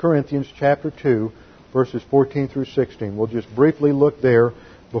 1 Corinthians chapter 2, verses 14 through 16. We'll just briefly look there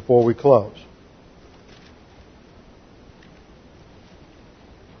before we close.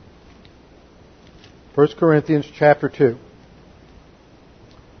 First Corinthians chapter 2.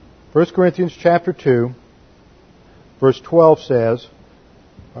 1 Corinthians chapter 2, verse 12 says,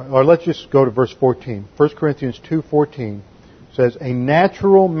 or let's just go to verse 14. 1 Corinthians 2:14 says, "A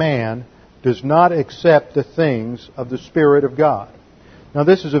natural man does not accept the things of the Spirit of God." Now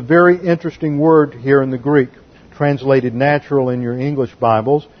this is a very interesting word here in the Greek, translated natural in your English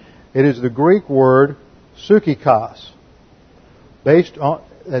Bibles. It is the Greek word psychikos. Based on,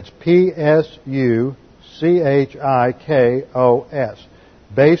 that's P-S-U-C-H-I-K-O-S.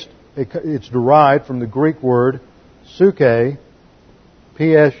 It's derived from the Greek word psyche,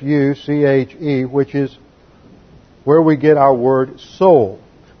 P-S-U-C-H-E, which is where we get our word soul.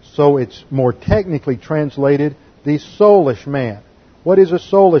 So it's more technically translated the soulish man. What is a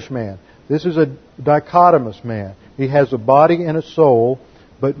soulish man? This is a dichotomous man. He has a body and a soul,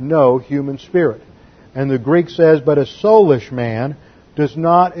 but no human spirit. And the Greek says, but a soulish man does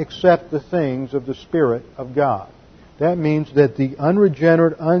not accept the things of the Spirit of God. That means that the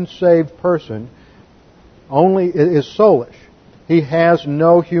unregenerate, unsaved person only is soulish. He has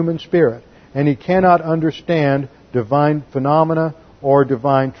no human spirit, and he cannot understand divine phenomena or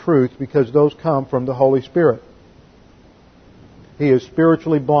divine truth because those come from the Holy Spirit. He is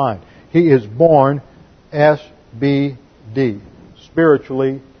spiritually blind. He is born SBD,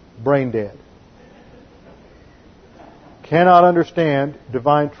 spiritually brain dead. Cannot understand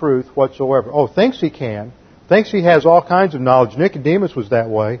divine truth whatsoever. Oh, thinks he can. Thinks he has all kinds of knowledge. Nicodemus was that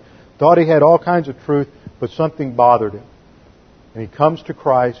way. Thought he had all kinds of truth, but something bothered him. And he comes to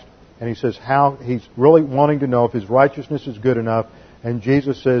Christ, and he says how he's really wanting to know if his righteousness is good enough. And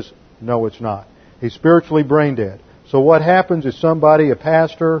Jesus says, no, it's not. He's spiritually brain dead. So what happens is somebody, a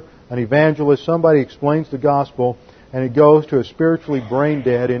pastor, an evangelist, somebody explains the gospel, and it goes to a spiritually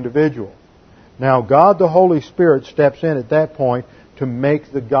brain-dead individual. Now, God the Holy Spirit steps in at that point to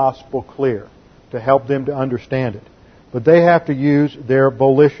make the gospel clear, to help them to understand it. But they have to use their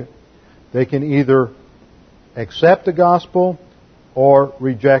volition. They can either accept the gospel or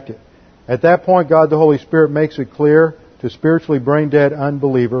reject it. At that point, God the Holy Spirit makes it clear to spiritually brain-dead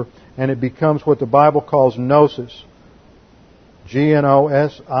unbeliever, and it becomes what the Bible calls gnosis,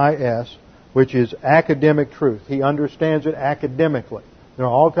 Gnosis, which is academic truth. He understands it academically. There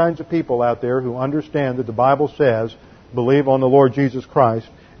are all kinds of people out there who understand that the Bible says, believe on the Lord Jesus Christ,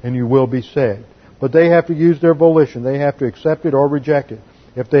 and you will be saved. But they have to use their volition. They have to accept it or reject it.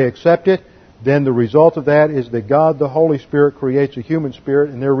 If they accept it, then the result of that is that God, the Holy Spirit, creates a human spirit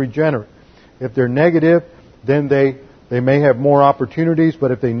and they're regenerate. If they're negative, then they may have more opportunities,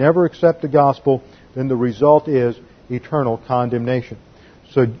 but if they never accept the gospel, then the result is eternal condemnation.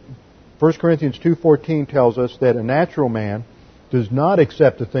 So 1 Corinthians 2:14 tells us that a natural man does not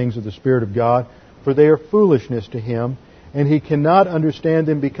accept the things of the Spirit of God, for they are foolishness to him, and he cannot understand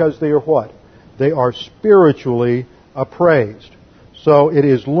them because they are what? They are spiritually appraised. So it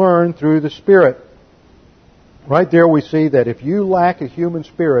is learned through the Spirit. Right there we see that if you lack a human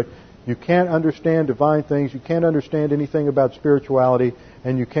spirit, you can't understand divine things, you can't understand anything about spirituality,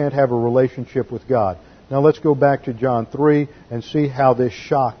 and you can't have a relationship with God. Now let's go back to John 3 and see how this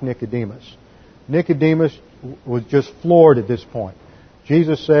shocked Nicodemus. Nicodemus was just floored at this point.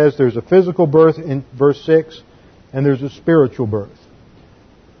 Jesus says there's a physical birth in verse 6, and there's a spiritual birth.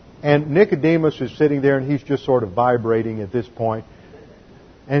 And Nicodemus is sitting there and he's just sort of vibrating at this point.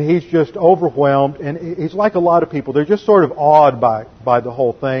 And he's just overwhelmed. And he's like a lot of people. They're just sort of awed by the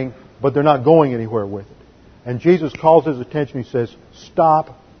whole thing, but they're not going anywhere with it. And Jesus calls his attention. He says,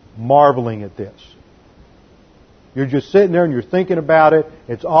 stop marveling at this. You're just sitting there and you're thinking about it.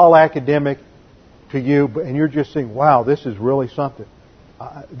 It's all academic to you, and you're just saying, wow, this is really something.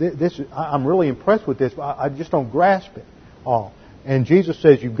 I'm really impressed with this, but I just don't grasp it all. And Jesus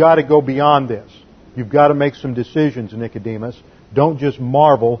says, you've got to go beyond this. You've got to make some decisions, Nicodemus. Don't just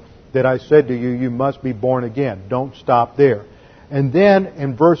marvel that I said to you, you must be born again. Don't stop there. And then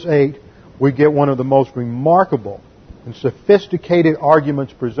in verse 8, we get one of the most remarkable and sophisticated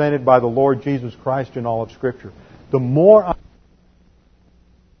arguments presented by the Lord Jesus Christ in all of Scripture. The more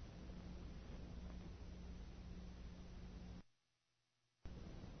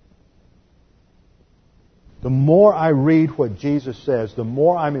I read what Jesus says, the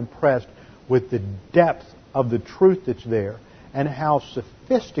more I'm impressed with the depth of the truth that's there and how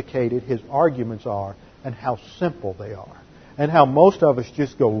sophisticated his arguments are and how simple they are and how most of us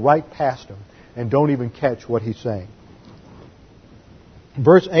just go right past them and don't even catch what he's saying.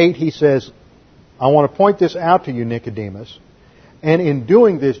 Verse 8, he says, I want to point this out to you, Nicodemus. And in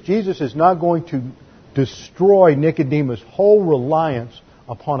doing this, Jesus is not going to destroy Nicodemus' whole reliance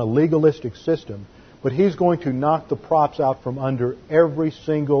upon a legalistic system, but he's going to knock the props out from under every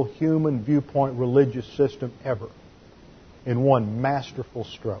single human viewpoint religious system ever in one masterful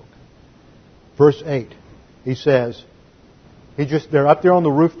stroke. Verse 8, he says, they're up there on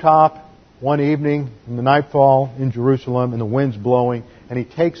the rooftop one evening in the nightfall in Jerusalem, and the wind's blowing, and he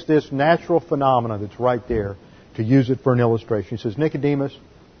takes this natural phenomenon that's right there to use it for an illustration. He says, Nicodemus,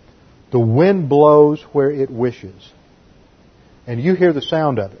 the wind blows where it wishes, and you hear the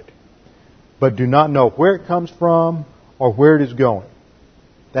sound of it, but do not know where it comes from or where it is going.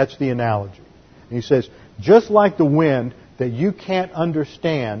 That's the analogy. And he says, just like the wind that you can't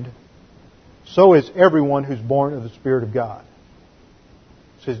understand, so is everyone who's born of the Spirit of God.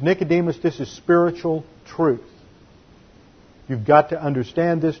 He says, Nicodemus, this is spiritual truth. You've got to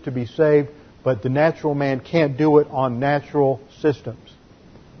understand this to be saved, but the natural man can't do it on natural systems.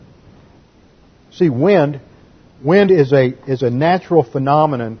 See, wind is a natural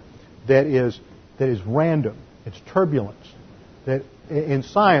phenomenon that is random. It's turbulence. That in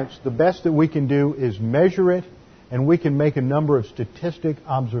science, the best that we can do is measure it, and we can make a number of statistic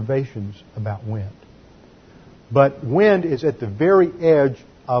observations about wind. But wind is at the very edge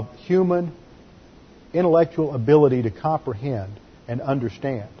of human intellectual ability to comprehend and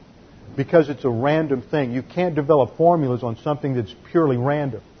understand, because it's a random thing. You can't develop formulas on something that's purely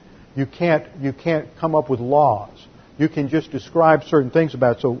random. You can't come up with laws. You can just describe certain things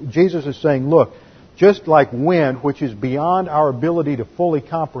about it. So Jesus is saying, look, just like wind, which is beyond our ability to fully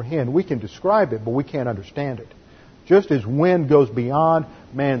comprehend, we can describe it, but we can't understand it. Just as wind goes beyond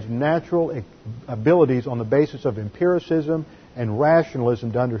man's natural abilities on the basis of empiricism and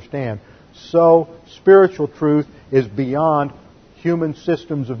rationalism to understand, so spiritual truth is beyond human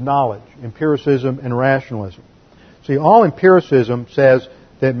systems of knowledge, empiricism and rationalism. See, all empiricism says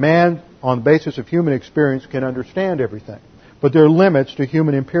that man on the basis of human experience, can understand everything. But there are limits to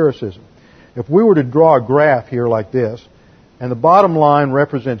human empiricism. If we were to draw a graph here like this, and the bottom line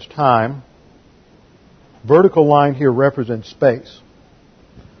represents time, vertical line here represents space.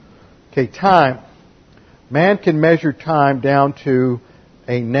 Okay, time. Man can measure time down to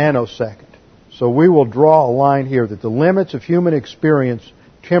a nanosecond. So we will draw a line here that the limits of human experience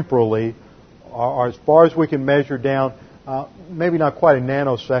temporally are as far as we can measure down, maybe not quite a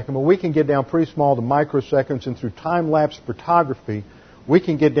nanosecond, but we can get down pretty small to microseconds, and through time-lapse photography, we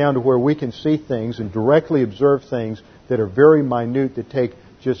can get down to where we can see things and directly observe things that are very minute, that take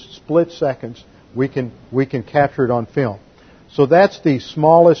just split seconds. We can capture it on film. So that's the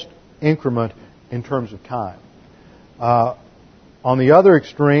smallest increment in terms of time. On the other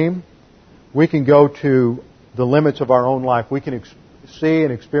extreme, we can go to the limits of our own life. We can see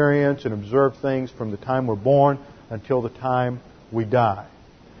and experience and observe things from the time we're born until the time we die.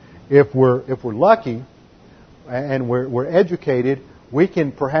 If we're lucky and we're educated, we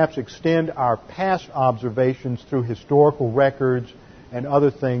can perhaps extend our past observations through historical records and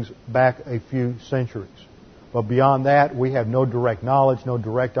other things back a few centuries. But beyond that, we have no direct knowledge, no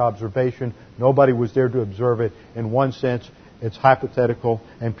direct observation. Nobody was there to observe it. In one sense, it's hypothetical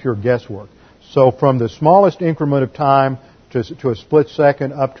and pure guesswork. So from the smallest increment of time to a split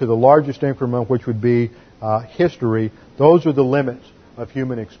second up to the largest increment, which would be history, those are the limits of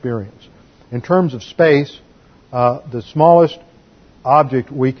human experience. In terms of space, the smallest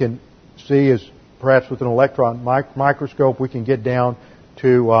object we can see is perhaps with an electron microscope. We can get down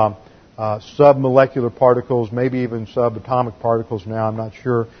to submolecular particles, maybe even subatomic particles now, I'm not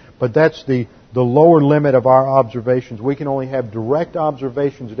sure. But that's the lower limit of our observations. We can only have direct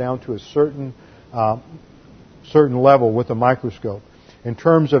observations down to a certain level with a microscope. In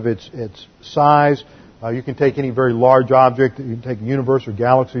terms of its size, you can take any very large object, you can take a universe or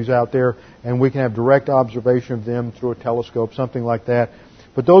galaxies out there, and we can have direct observation of them through a telescope, something like that.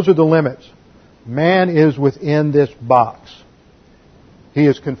 But those are the limits. Man is within this box. He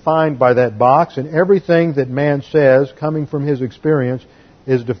is confined by that box, and everything that man says, coming from his experience,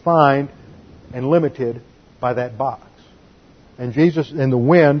 is defined and limited by that box. And the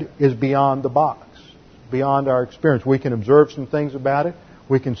wind is beyond the box, beyond our experience. We can observe some things about it,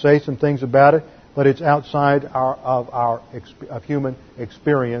 we can say some things about it, but it's outside of human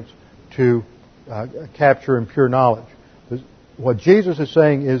experience to capture in pure knowledge. What Jesus is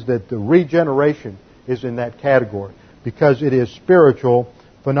saying is that the regeneration is in that category, because it is spiritual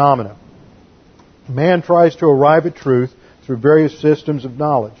phenomena. Man tries to arrive at truth through various systems of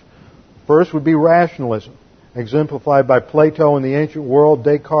knowledge. First would be rationalism, exemplified by Plato in the ancient world,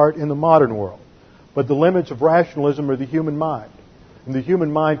 Descartes in the modern world. But the limits of rationalism are the human mind. And the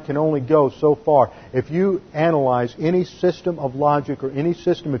human mind can only go so far. If you analyze any system of logic or any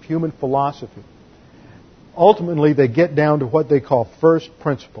system of human philosophy, ultimately they get down to what they call first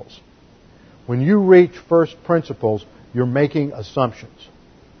principles. When you reach first principles, you're making assumptions.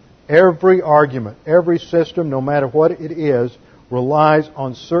 Every argument, every system, no matter what it is, relies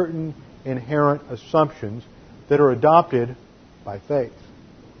on certain inherent assumptions that are adopted by faith.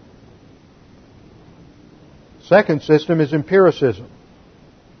 Second system is empiricism.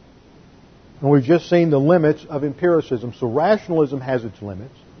 And we've just seen the limits of empiricism. So rationalism has its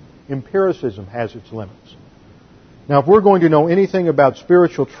limits. Empiricism has its limits. Now, if we're going to know anything about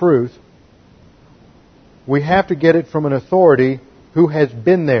spiritual truth, we have to get it from an authority who has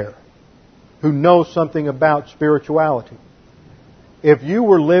been there, who knows something about spirituality. If you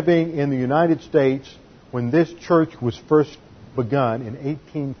were living in the United States when this church was first begun in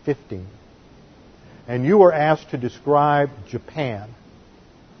 1815, and you were asked to describe Japan,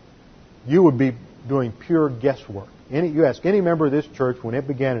 you would be doing pure guesswork. You ask any member of this church when it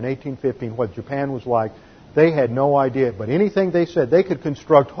began in 1815 what Japan was like, they had no idea. But anything they said, they could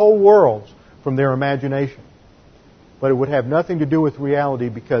construct whole worlds from their imagination. But it would have nothing to do with reality,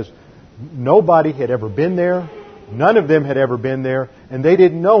 because nobody had ever been there, none of them had ever been there, and they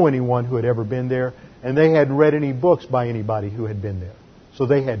didn't know anyone who had ever been there, and they hadn't read any books by anybody who had been there. So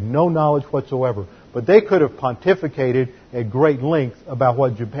they had no knowledge whatsoever. But they could have pontificated at great length about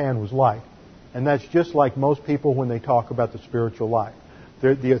what Japan was like. And that's just like most people when they talk about the spiritual life.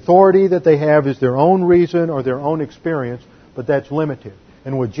 The authority that they have is their own reason or their own experience, but that's limited.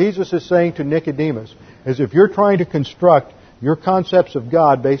 And what Jesus is saying to Nicodemus is, if you're trying to construct your concepts of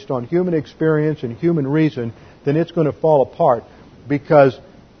God based on human experience and human reason, then it's going to fall apart, because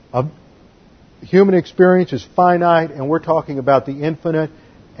human experience is finite, and we're talking about the infinite,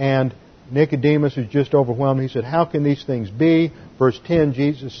 and Nicodemus is just overwhelmed. He said, how can these things be? Verse 10,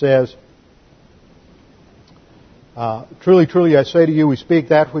 Jesus says, Truly, truly, I say to you, we speak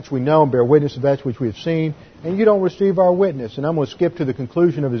that which we know and bear witness of that which we have seen, and you don't receive our witness. And I'm going to skip to the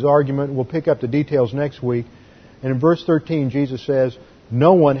conclusion of his argument. We'll pick up the details next week. And in verse 13, Jesus says,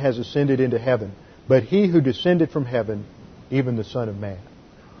 no one has ascended into heaven, but he who descended from heaven, even the Son of Man.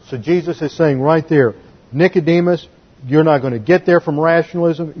 So Jesus is saying right there, Nicodemus, you're not going to get there from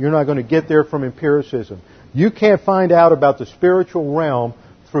rationalism. You're not going to get there from empiricism. You can't find out about the spiritual realm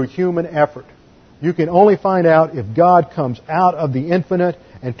through human effort. You can only find out if God comes out of the infinite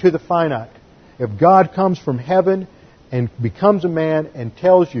and to the finite. If God comes from heaven and becomes a man and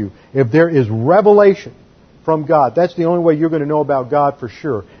tells you, if there is revelation from God, that's the only way you're going to know about God for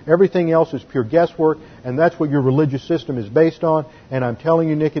sure. Everything else is pure guesswork, and that's what your religious system is based on. And I'm telling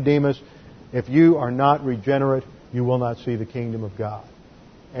you, Nicodemus, if you are not regenerate, you will not see the kingdom of God.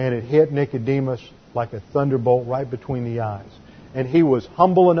 And it hit Nicodemus like a thunderbolt right between the eyes. And he was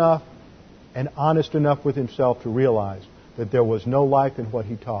humble enough and honest enough with himself to realize that there was no life in what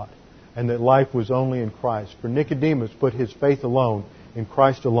he taught, and that life was only in Christ. For Nicodemus put his faith alone in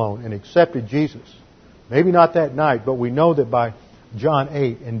Christ alone and accepted Jesus. Maybe not that night, but we know that by John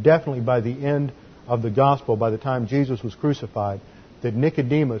 8, and definitely by the end of the gospel, by the time Jesus was crucified, that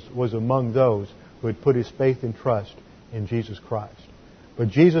Nicodemus was among those who had put his faith and trust in Jesus Christ. But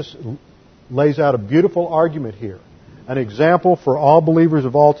Jesus lays out a beautiful argument here, an example for all believers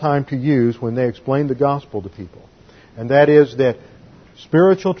of all time to use when they explain the gospel to people. And that is that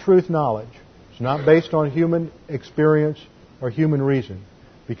spiritual truth knowledge is not based on human experience or human reason,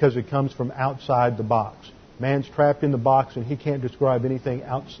 because it comes from outside the box. Man's trapped in the box, and he can't describe anything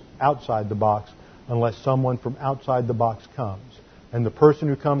outside the box unless someone from outside the box comes. And the person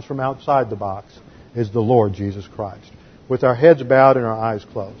who comes from outside the box is the Lord Jesus Christ. With our heads bowed and our eyes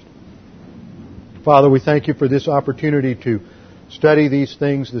closed. Father, we thank you for this opportunity to study these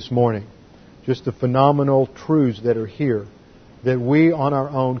things this morning. Just the phenomenal truths that are here, that we on our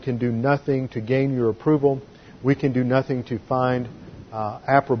own can do nothing to gain your approval. We can do nothing to find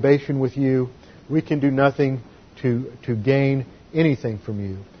approbation with you. We can do nothing to gain anything from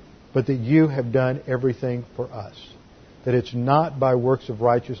you, but that you have done everything for us. That it's not by works of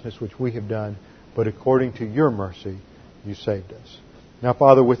righteousness which we have done, but according to your mercy you saved us. Now,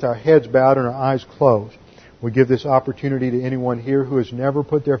 Father, with our heads bowed and our eyes closed, we give this opportunity to anyone here who has never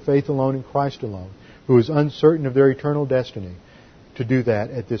put their faith alone in Christ alone, who is uncertain of their eternal destiny, to do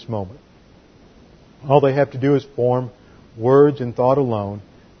that at this moment. All they have to do is form words and thought alone.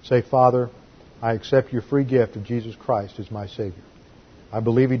 Say, Father, I accept your free gift of Jesus Christ as my Savior. I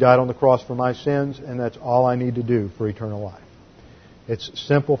believe He died on the cross for my sins, and that's all I need to do for eternal life. It's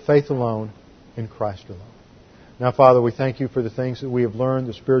simple faith alone in Christ alone. Now, Father, we thank you for the things that we have learned,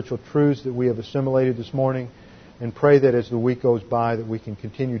 the spiritual truths that we have assimilated this morning, and pray that as the week goes by that we can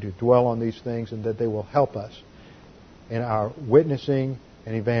continue to dwell on these things and that they will help us in our witnessing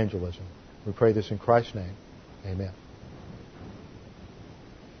and evangelism. We pray this in Christ's name. Amen.